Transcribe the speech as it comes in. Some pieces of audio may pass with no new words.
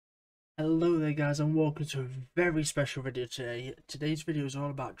Hello there guys, and welcome to a very special video today. Today's video is all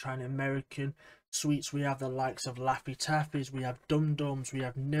about trying American sweets. We have the likes of Laffy Taffies, we have Dum Dums, we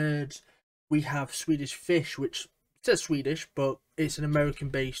have Nerds, we have Swedish Fish, which says Swedish but it's an American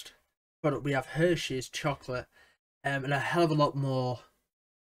based product. We have Hershey's chocolate, and a hell of a lot more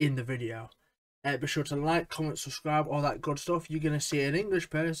in the video. Be sure to like, comment, subscribe, all that good stuff. You're going to see an English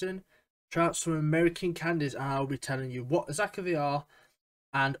person try out some American candies, and I'll be telling you what exactly they are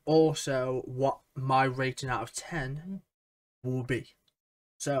and also what my rating out of 10 will be.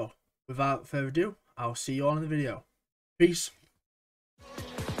 So without further ado, I'll see you all in the video. Peace.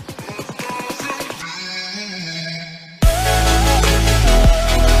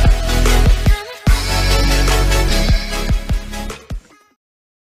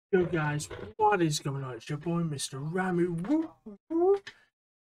 Yo guys, what is going on? It's your boy Mr. Ramu. Woo, woo.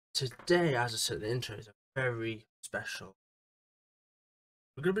 Today, as I said in the intro, is a very special.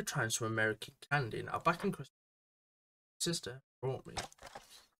 We're going to be trying some American candy. Now, back in Christmas, my sister brought me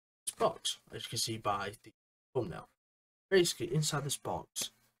this box, as you can see by the thumbnail. Basically, inside this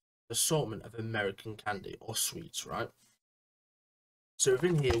box, an assortment of American candy or sweets, right? So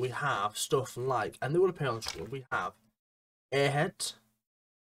within here, we have stuff like, and they will appear on the screen, we have Airheads,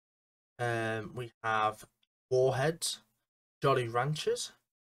 we have Warheads, Jolly Ranchers,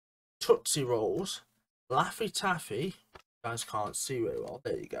 Tootsie Rolls, Laffy Taffy. You guys can't see very well.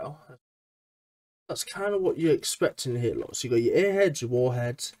 There you go. That's kind of what you're expecting here. Look, so you got your Airheads, your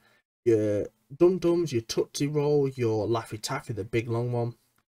Warheads, your Dum Dums, your Tootsie Roll, your Laffy Taffy, the big long one,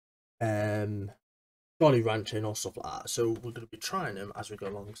 Jolly Rancher, and all stuff like that. So we're going to be trying them as we go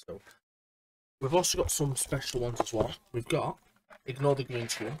along. So we've also got some special ones as well. We've got, ignore the green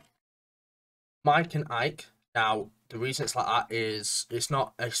screen, Mike and Ike. Now the reason it's like that is it's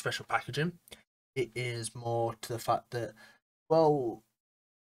not a special packaging. It is more to the fact that, well,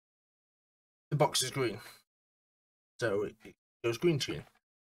 the box is green, so it goes green screen.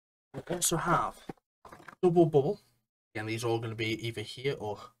 We also have Double Bubble. Again, these are all going to be either here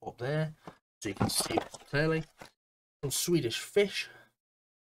or up there, so you can see it clearly. Some Swedish Fish,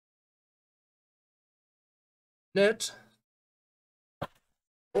 Nerds,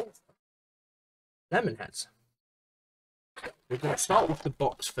 Lemonheads. We're going to start with the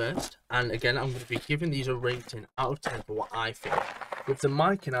box first, and again, I'm going to be giving these a rating out of 10 for what I think. With the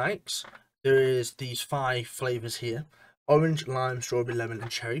Mike and Ike's, there is these 5 flavours here: orange, lime, strawberry, lemon, and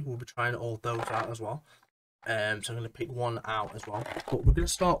cherry. We'll be trying all those out as well. So I'm going to pick one out as well. But we're going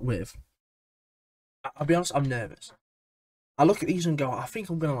to start with, I'll be honest, I'm nervous. I look at these and go, I think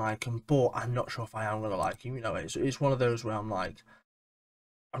I'm going to like them, but I'm not sure if I am going to like them. You know, it's one of those where I'm like,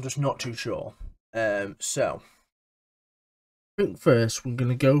 I'm just not too sure. So I think first we're going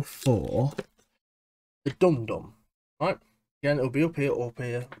to go for the Dum Dum, right? Again, it'll be up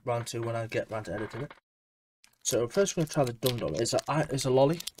here, round 2 when I get round to editing it. So first we're going to try the Dum Dum. It's a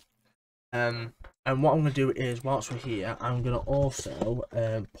lolly. And what I'm going to do is, whilst we're here, I'm going to also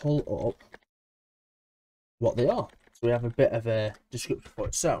pull up what they are. So we have a bit of a description for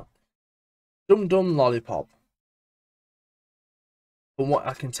it. So, Dum Dum Lollipop. From what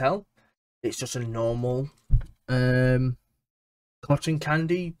I can tell, it's just a normal cotton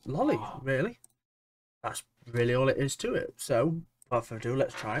candy lolly, really. That's really all it is to it. So, without further ado,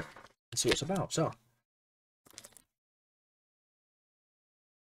 let's try it and see what it's about. So, I'm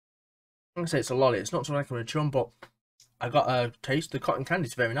going to say it's a lolly. It's not something I can really chew on, but I got a taste. The cotton candy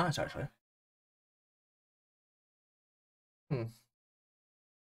is very nice, actually.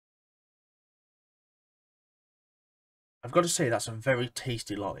 I've got to say that's a very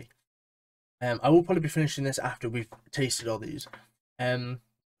tasty lolly. I will probably be finishing this after we've tasted all these. I'm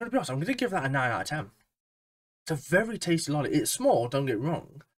going to be honest, I'm going to give that a 9 out of 10. It's a very tasty lolly. It's small, don't get me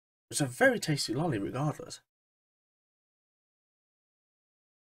wrong. It's a very tasty lolly regardless.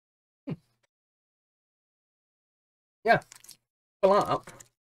 Yeah, I like that.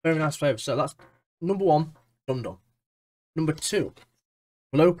 Very nice flavour. So that's number 1, Dum Dum. Number 2,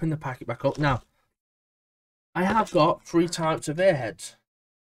 we'll open the packet back up. Now, I have got 3 types of Airheads.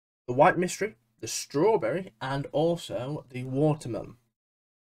 The White Mystery, the Strawberry, and also the Watermelon.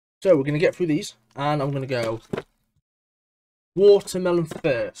 So we're going to get through these, and I'm going to go Watermelon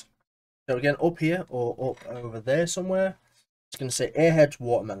first. So again, up here or up over there somewhere, it's going to say Airheads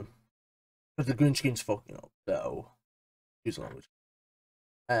Watermelon. Because the green screen's fucking up, so use language.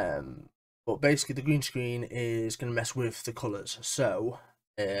 But basically the green screen is going to mess with the colours. So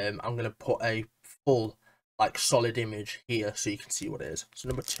I'm going to put a full, like, solid image here so you can see what it is. So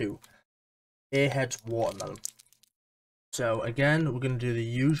number 2, Airheads Watermelon. So again, we're going to do the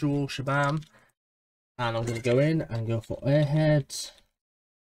usual shabam, and I'm going to go in and go for Airheads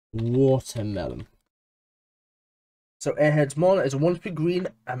watermelon. So Airheads Mon is a wonderfully green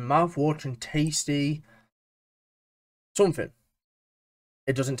and mouth-watering, tasty something.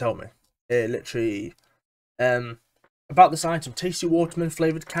 It doesn't tell me. It literally about this item: tasty watermelon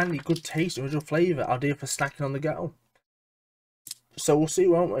flavored candy, good taste, original flavor, ideal for snacking on the go. So we'll see,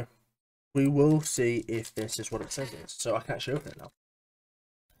 won't we? We will see if this is what it says it is. So I can actually open it now.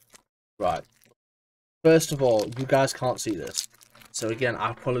 Right. First of all, you guys can't see this. So again,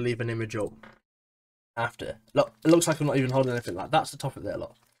 I'll probably leave an image up after. Look, it looks like I'm not even holding anything. Like, that's the top of there,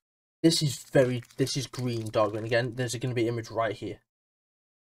 look. This is green dog, and again, there's going to be an image right here.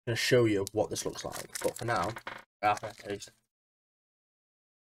 I'm going to show you what this looks like. But for now, I'll have a taste.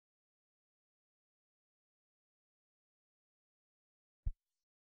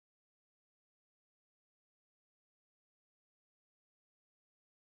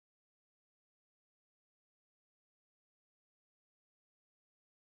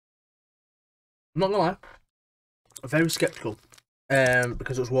 I'm not gonna lie, I'm very skeptical,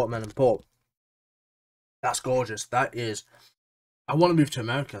 because it was watermelon, but that's gorgeous. That is, I want to move to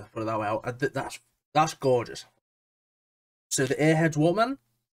America. Put it that way. That's gorgeous. So the Airheads watermelon,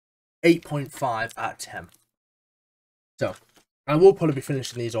 8.5 out of 10. So I will probably be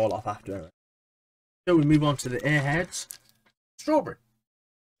finishing these all off after. So we move on to the Airheads strawberry,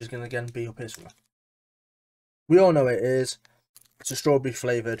 which is gonna again be up here somewhere. We all know it is. It's a strawberry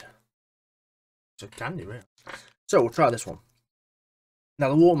flavored. It's a candy, really. So we'll try this one. Now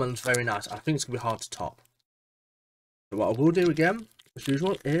the watermelon's very nice. I think it's gonna be hard to top. So what I will do again, as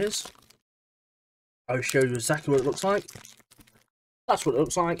usual, is I'll show you exactly what it looks like. That's what it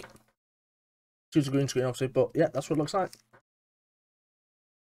looks like. Choose a green screen, obviously, but yeah, that's what it looks like.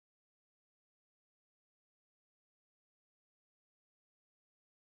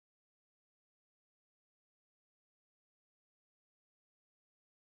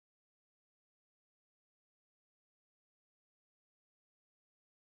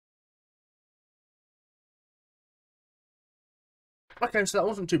 Okay, so that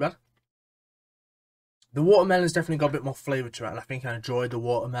wasn't too bad. The watermelon's definitely got a bit more flavour to it, and I think I enjoyed the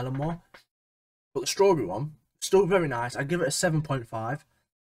watermelon more. But the strawberry one, still very nice. I give it a 7.5.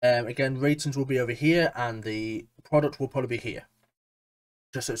 Again, ratings will be over here, and the product will probably be here.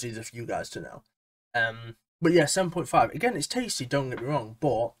 Just so it's easier for you guys to know. But yeah, 7.5. Again, it's tasty, don't get me wrong,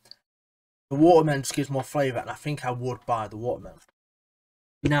 but the watermelon just gives more flavour, and I think I would buy the watermelon.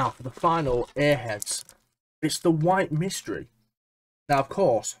 Now, for the final Airheads, it's the White Mystery. Now, of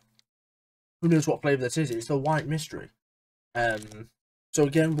course, who knows what flavour this is? It's the White Mystery. So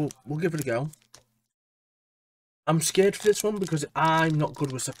again, we'll give it a go. I'm scared for this one because I'm not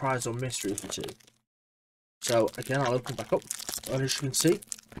good with surprise or mystery, if you see. So again, I'll open it back up. And as you can see,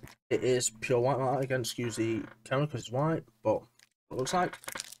 it is pure white matte. Again, excuse the camera because it's white, but it looks like.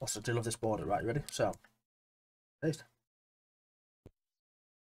 Also, I do love this border. Right, you ready? So, taste.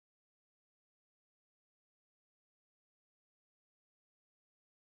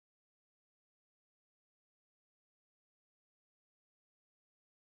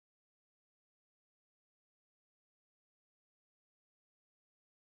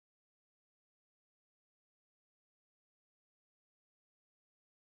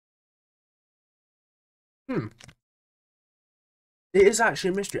 It is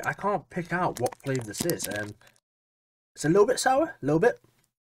actually a mystery. I can't pick out what flavour this is. It's a little bit sour, a little bit.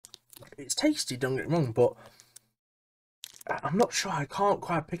 It's tasty, don't get me wrong, but I'm not sure. I can't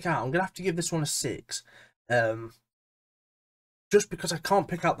quite pick out. I'm gonna have to give this one a 6. Just because I can't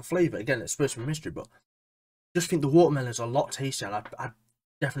pick out the flavour. Again, it's supposed to be a mystery, but I just think the watermelon is a lot tastier, and I'd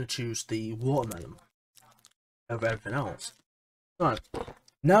definitely choose the watermelon over everything else. Right,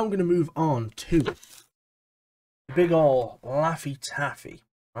 now I'm gonna move on to the big ol' Laffy Taffy.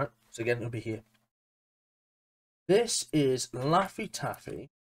 Right, so again, it'll be here. This is Laffy Taffy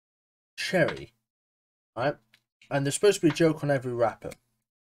Cherry, right? And there's supposed to be a joke on every wrapper.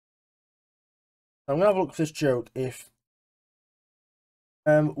 I'm gonna have a look for this joke. If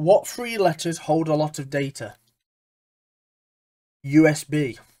what 3 letters hold a lot of data?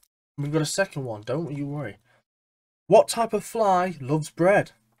 USB. We've got a second one. Don't you worry. What type of fly loves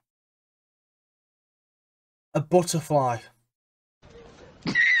bread? A butterfly.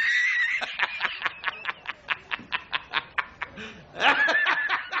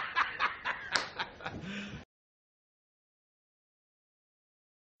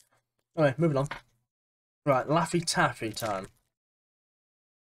 Alright, moving on. Right, Laffy Taffy time.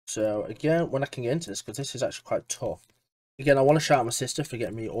 So again, when I can get into this, because this is actually quite tough. Again, I want to shout out my sister for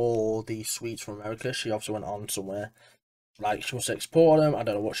getting me all the sweets from America. She obviously went on somewhere. Like, she must export them. I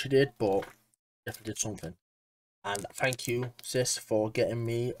don't know what she did, but definitely did something. And thank you, sis, for getting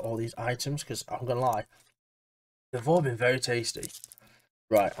me all these items, because I'm gonna lie, they've all been very tasty.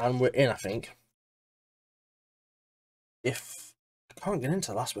 Right, and we're in, I think. If I can't get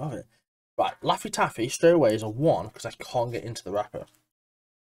into the last bit of it. Right, Laffy Taffy straight away is a 1 because I can't get into the wrapper.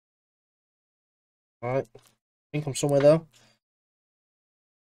 Alright, I think I'm somewhere though.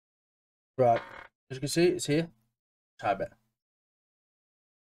 Right, as you can see, it's here. Try a bit.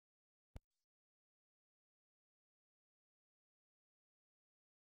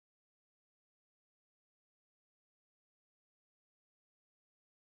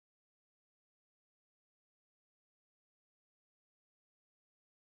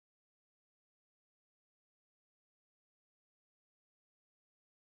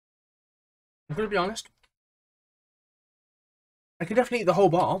 I'm gonna be honest. I can definitely eat the whole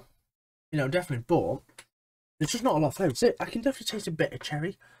bar. You know, definitely, but there's just not a lot of flavour. See, I can definitely taste a bit of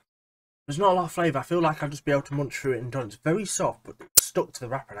cherry. There's not a lot of flavour. I feel like I'll just be able to munch through it and done. It's very soft, but it's stuck to the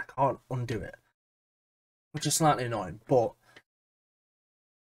wrapper and I can't undo it. Which is slightly annoying, but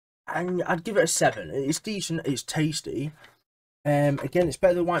I'd give it a 7. It's decent, it's tasty. Again, it's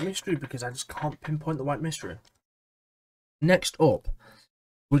better than White Mystery because I just can't pinpoint the White Mystery. Next up,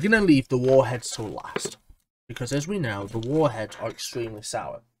 we're going to leave the Warheads till last. Because as we know, the Warheads are extremely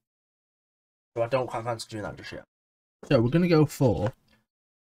sour. So I don't quite fancy doing that just yet. So we're going to go for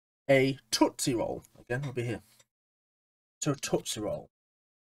a Tootsie Roll. Again, we'll be here. So a Tootsie Roll.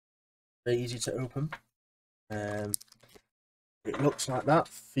 Very easy to open. It looks like that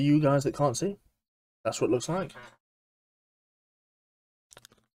for you guys that can't see. That's what it looks like.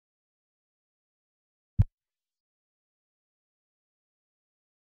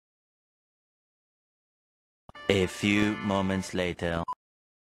 A few moments later.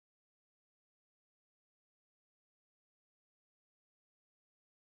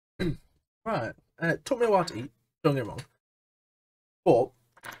 Right. It took me a while to eat, don't get me wrong. But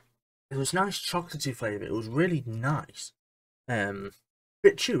it was nice chocolatey flavour. It was really nice.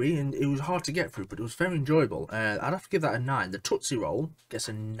 Bit chewy and it was hard to get through, but it was very enjoyable. I'd have to give that a 9. The Tootsie Roll gets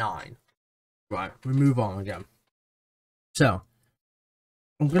a 9. Right, we move on again. So,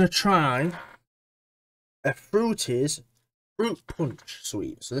 I'm going to try a Fruities Fruit Punch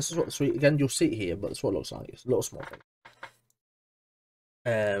sweet. So this is what the sweet, again, you'll see it here, but that's what it looks like. It's a little small thing.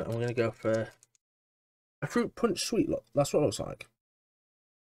 I'm going to go for a Fruit Punch sweet. Look, that's what it looks like.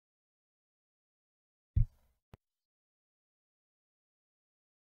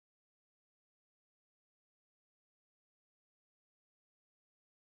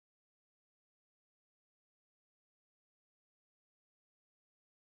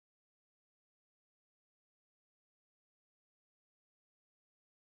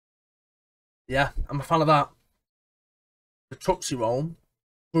 Yeah, I'm a fan of that. The Tootsie Roll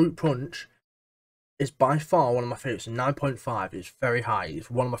Fruit Punch is by far one of my favourites. 9.5 is very high. It's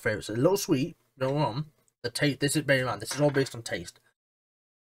one of my favourites. A little sweet, don't get me wrong. The taste, this is bearing in mind, this is all based on taste.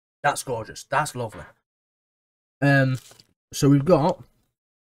 That's gorgeous. That's lovely. So we've got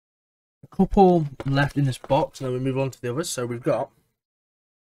a couple left in this box, and then we move on to the others. So we've got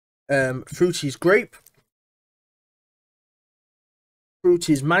Fruities Grape,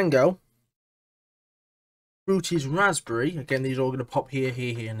 Fruities Mango, Fruities Raspberry. Again, these are all going to pop here,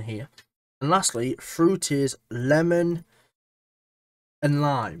 here, here, and here. And lastly, Fruities Lemon and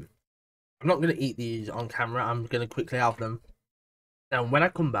Lime. I'm not going to eat these on camera. I'm going to quickly have them. And when I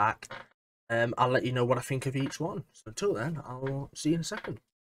come back, I'll let you know what I think of each one. So until then, I'll see you in a second.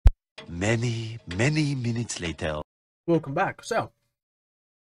 Many minutes later. Welcome back. So,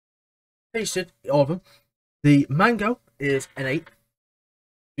 tasted all of them. The mango is an 8.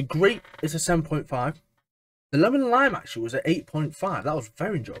 The grape is a 7.5. The lemon and lime actually was an 8.5. That was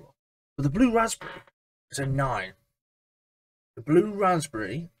very enjoyable. But the blue raspberry is a 9. The blue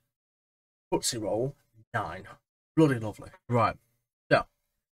raspberry Tootsie Roll, 9. Bloody lovely. Right. So,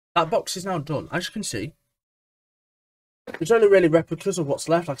 that box is now done. As you can see, there's only really replicas of what's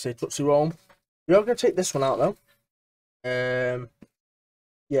left. Like I say, Tootsie Roll. We are going to take this one out though.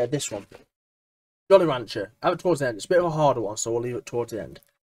 Yeah, this one. Jolly Rancher. Have it towards the end. It's a bit of a harder one, so we'll leave it towards the end.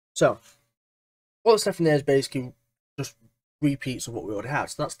 So, what's left in there is basically just repeats of what we already had.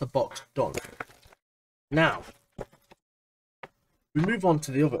 So that's the box done. Now, we move on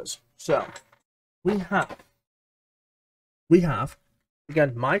to the others. So, we have,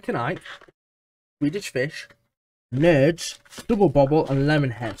 again, Mike and Ike, Swedish Fish, Nerds, Double Bobble, and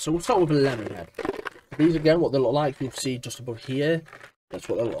Lemonhead. So we'll start with a Lemonhead. These, again, what they look like, you'll see just above here. That's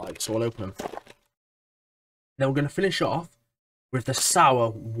what they look like, so we'll open them. Then we're going to finish off with the Sour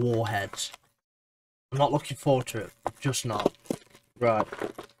Warheads. I'm not looking forward to it. Just not. Right.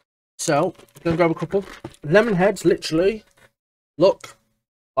 So, I'm going to grab a couple. Lemon heads, literally, look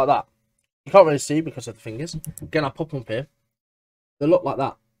like that. You can't really see because of the fingers. Again, I'll pop them up here. They look like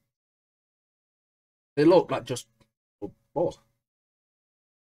that. They look like just balls.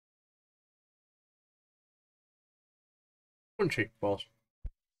 Crunchy balls.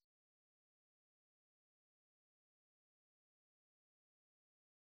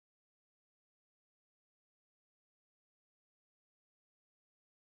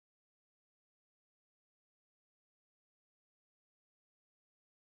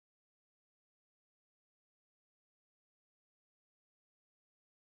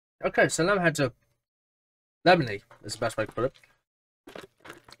 Okay, so lemon heads are lemony, is the best way to put it.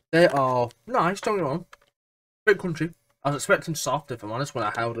 They are nice, don't get me wrong. Bit crunchy. I was expecting soft, if I'm honest, when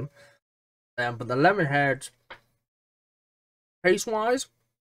I held them. But the lemon heads, taste wise,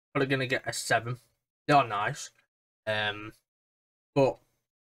 probably gonna get a 7. They are nice. But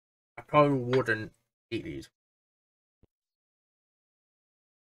I probably wouldn't eat these.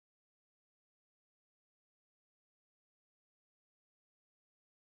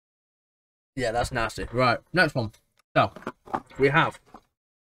 Yeah, that's nasty. Right, next one. So we have.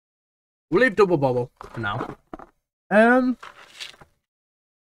 We'll leave double bubble for now.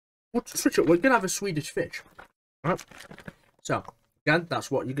 We'll switch it. We're gonna have a Swedish fish. Right. So again, that's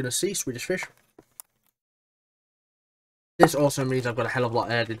what you're gonna see. Swedish fish. This also means I've got a hell of a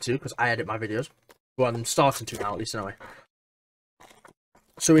lot edited too, because I edit my videos. Well, I'm starting to now, at least anyway.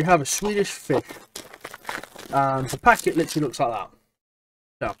 So we have a Swedish fish, and the packet literally looks like that.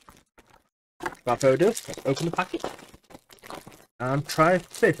 So, without further ado, let's open the packet and try a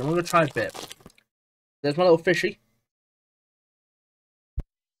fish. I'm gonna try a bit. There's my little fishy.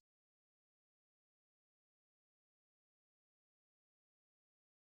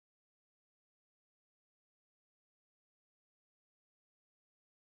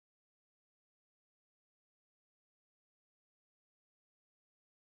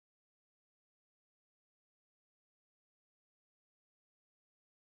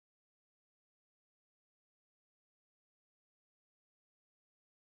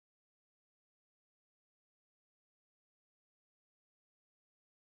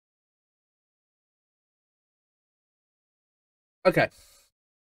 Okay.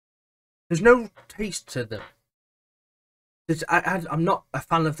 There's no taste to them. I'm not a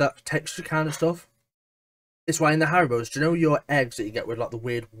fan of that texture kind of stuff. It's why in the Haribos, do you know your eggs that you get with like the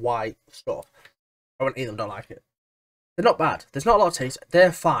weird white stuff? I won't eat them, don't like it. They're not bad. There's not a lot of taste.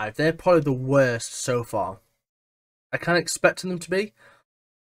 They're 5. They're probably the worst so far. I kind of expected them to be.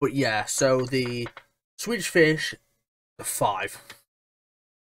 But yeah, so the Swedish fish, the 5.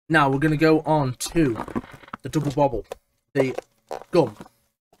 Now we're going to go on to the double bobble. The gum.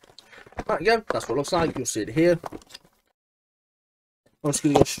 Right, again, that's what it looks like. You'll see it here. I'm just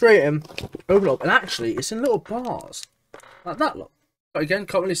going to go straight in, open it up, and actually, it's in little bars. Like that, look. But again,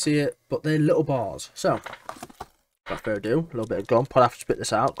 can't really see it, but they're little bars. So, without further ado, a little bit of gum. Probably have to spit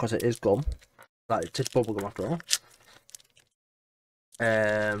this out, because it is gum. Like, it's bubble gum after all.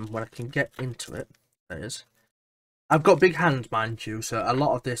 When I can get into it, there it is. I've got big hands, mind you, so a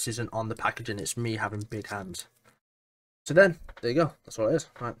lot of this isn't on the packaging, it's me having big hands. So then, there you go, that's what it is.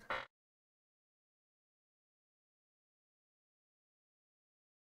 Right.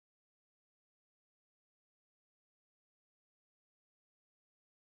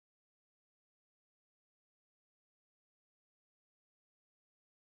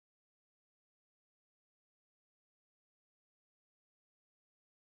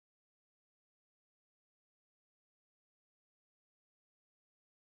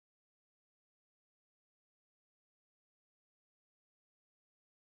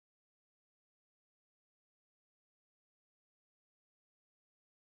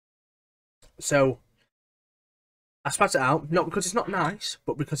 So, I spat it out, not because it's not nice,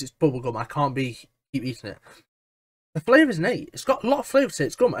 but because it's bubblegum. I can't keep eating it. The flavour's an 8. It's got a lot of flavour to it.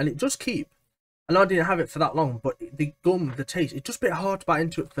 It's gum, and it does keep. I know I didn't have it for that long, but the gum, the taste, it's just a bit hard to bite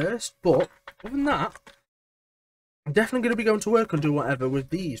into at first. But other than that, I'm definitely going to be going to work and do whatever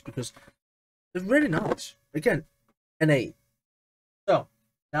with these because they're really nice. Again, an 8. So,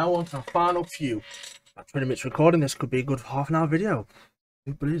 now on to the final few. About 20 minutes recording. This could be a good half-an-hour video.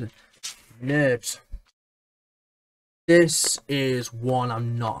 Believe it. Nerds. This is one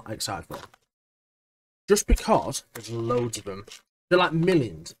I'm not excited for. Just because there's loads of them. They're like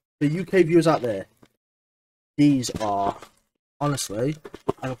millions. The UK viewers out there, these are, honestly,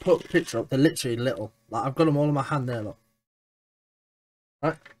 I'll put a picture up, they're literally little. Like, I've got them all in my hand there, look.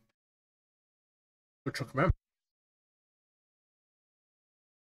 Right? Good chuck them out.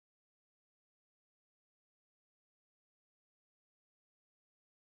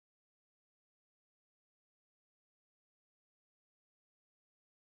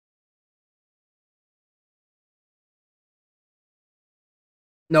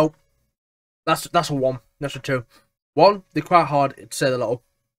 Nope. That's a 1. That's a 2. 1, they're quite hard to say the little.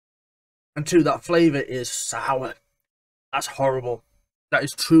 And 2, that flavour is sour. That's horrible. That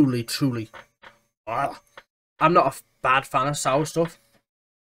is truly, truly. I'm not a bad fan of sour stuff,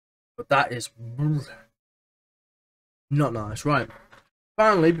 but that is not nice. Right.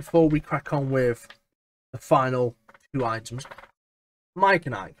 Finally, before we crack on with the final 2 items, Mike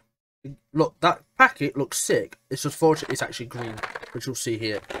and Ike. Look, that packet looks sick. It's just fortunate it's actually green, which you'll see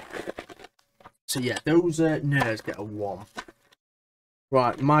here. So yeah, those nerds get a 1.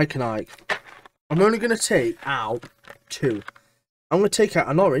 Right, Mike and Ike. I'm only going to take out 2. I'm going to take out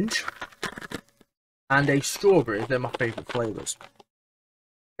an orange and a strawberry. They're my favourite flavours.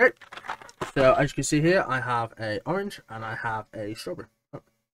 Okay. So as you can see here, I have a orange and I have a strawberry.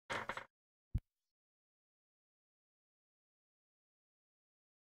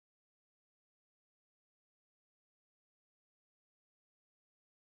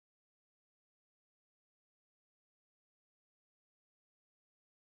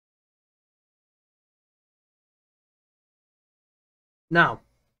 Now,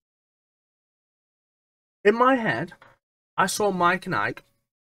 in my head, I saw Mike and Ike,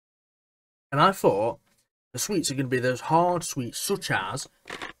 and I thought the sweets are going to be those hard sweets, such as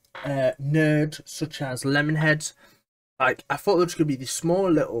Nerd, such as Lemonheads. Like, I thought there was going to be these small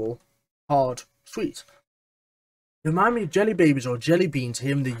little hard sweets. They remind me of Jelly Babies or Jelly Beans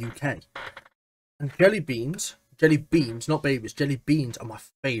here in the UK. And jelly beans, not babies, jelly beans are my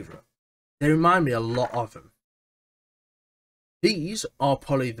favourite. They remind me a lot of them. These are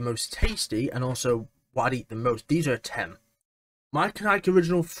probably the most tasty and also what I'd eat the most. These are a 10. Mike and Ike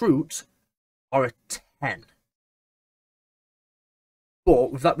Original Fruits are a 10.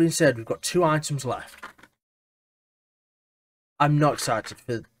 But with that being said, we've got 2 items left. I'm not excited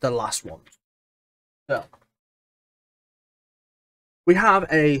for the last one. So, we have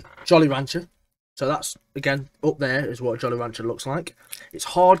a Jolly Rancher. So that's, again, up there is what a Jolly Rancher looks like. It's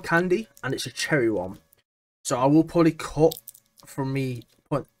hard candy and it's a cherry one. So I will probably cut from me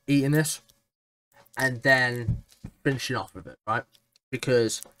eating this and then finishing off with it, right?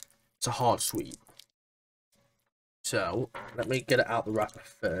 Because it's a hard sweet. So let me get it out the wrapper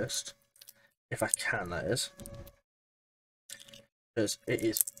first, if I can, that is, because it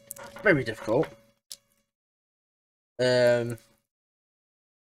is very difficult. Very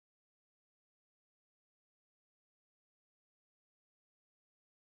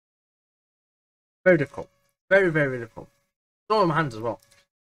difficult, very difficult. It's all in my hands as well.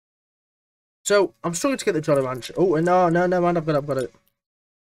 So I'm struggling to get the Jolly Rancher. Oh, no, man, I've got it.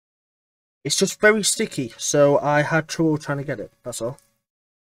 It's just very sticky, so I had trouble trying to get it. That's all.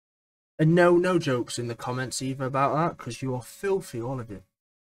 And no jokes in the comments either about that, because you are filthy, all of you.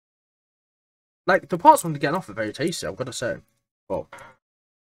 Like, the parts I'm getting off are very tasty, I've got to say. But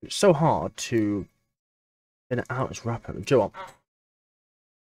it's so hard to get it out as wrapper. Do you know what?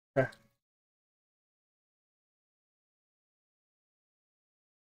 Yeah.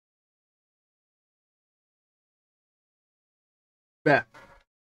 Yeah.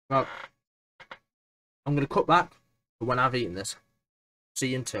 Well, I'm going to cut back for when I've eaten this. See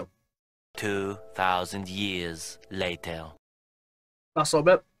you in 2. 2,000 years later. That's all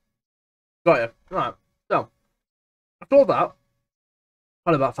bit. Got you. Right. So, after all that,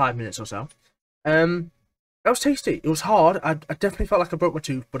 probably about 5 minutes or so. That was tasty. It was hard. I definitely felt like I broke my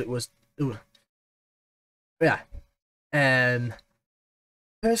tooth, but it was yeah.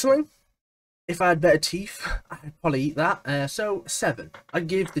 Personally, if I had better teeth, I'd probably eat that. So 7. I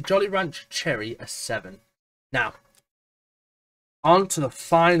give the Jolly Rancher Cherry a 7. Now, on to the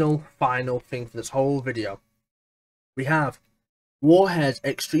final thing for this whole video. We have Warhead's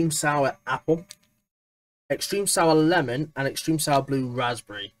Extreme Sour Apple, Extreme Sour Lemon, and Extreme Sour Blue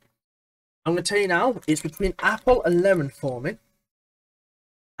Raspberry. I'm going to tell you now, it's between apple and lemon for me.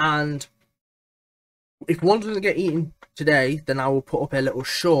 And if one doesn't get eaten today, then I will put up a little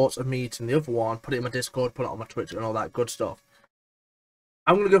short of me eating the other one, put it in my Discord, put it on my Twitch, and all that good stuff.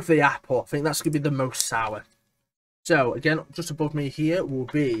 I'm going to go for the apple. I think that's going to be the most sour. So, again, just above me here will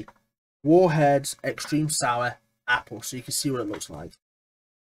be Warhead's Extreme Sour Apple, so you can see what it looks like.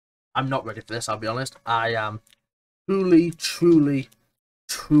 I'm not ready for this, I'll be honest. I am truly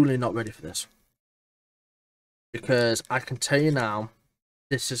not ready for this. Because I can tell you now,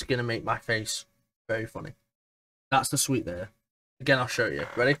 this is going to make my face very funny. That's the sweet there. Again, I'll show you.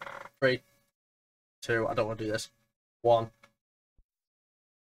 Ready? 3, 2, I don't want to do this. 1.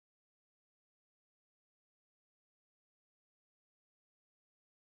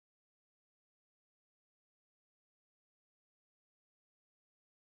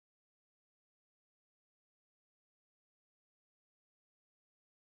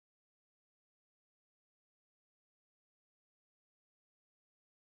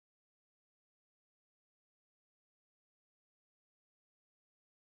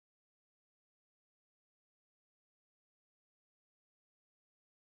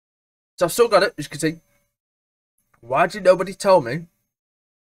 So I've still got it, as you can see. Why did nobody tell me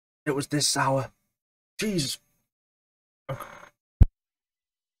it was this sour? Jesus. I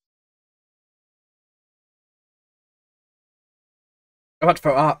had to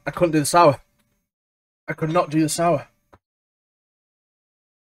throw it out. I couldn't do the sour. I could not do the sour.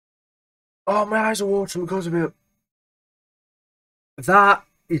 Oh, my eyes are watering because of it. That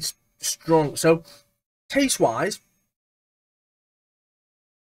is strong. So, taste-wise,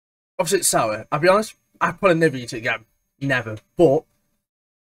 obviously it's sour. I'll be honest, I'd probably never eat it again. Never. But,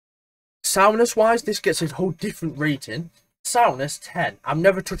 sourness-wise, this gets a whole different rating. Sourness, 10. I'm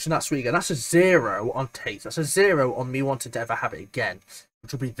never touching that sweet again. That's a 0 on taste. That's a 0 on me wanting to ever have it again.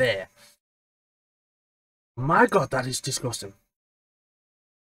 Which will be there. My God, that is disgusting.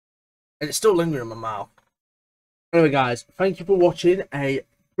 And it's still lingering in my mouth. Anyway, guys, thank you for watching a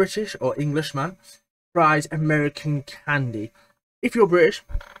British or Englishman tries American candy. If you're British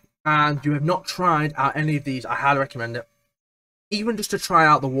and you have not tried out any of these, I highly recommend it. Even just to try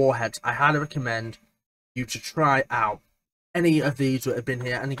out the Warheads, I highly recommend you to try out any of these that have been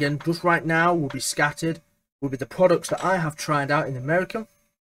here. And again, just right now will be scattered, will be the products that I have tried out in America.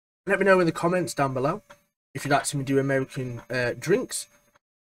 Let me know in the comments down below if you'd like to see me do American drinks.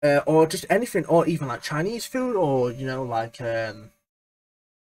 Or just anything, or even like Chinese food, or you know, like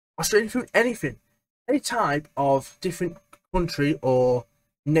Australian food, anything, any type of different country or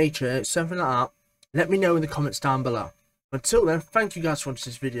nature, something like that. Let me know in the comments down below. Until then, thank you guys for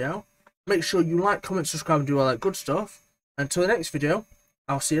watching this video. Make sure you like, comment, subscribe, and do all that good stuff. Until the next video,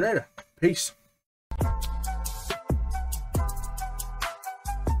 I'll see you later. Peace.